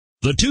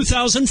The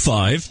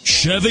 2005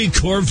 Chevy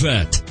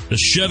Corvette. The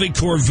Chevy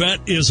Corvette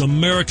is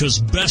America's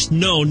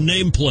best-known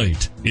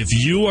nameplate. If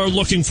you are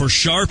looking for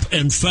sharp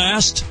and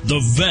fast,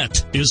 the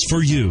Vette is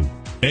for you.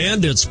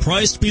 And it's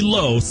priced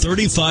below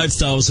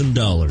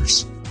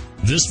 $35,000.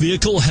 This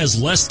vehicle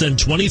has less than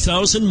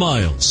 20,000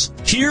 miles.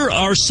 Here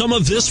are some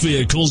of this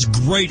vehicle's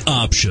great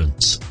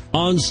options: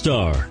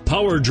 OnStar,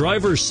 power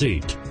driver's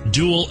seat,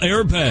 dual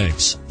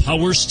airbags,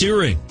 power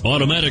steering,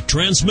 automatic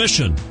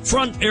transmission,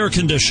 front air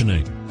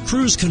conditioning,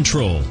 cruise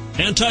control,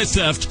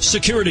 anti-theft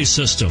security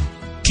system,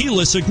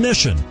 keyless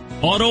ignition,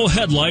 auto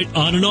headlight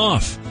on and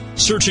off.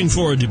 Searching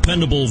for a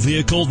dependable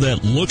vehicle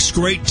that looks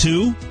great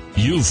too?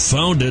 You've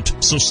found it,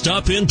 so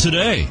stop in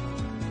today.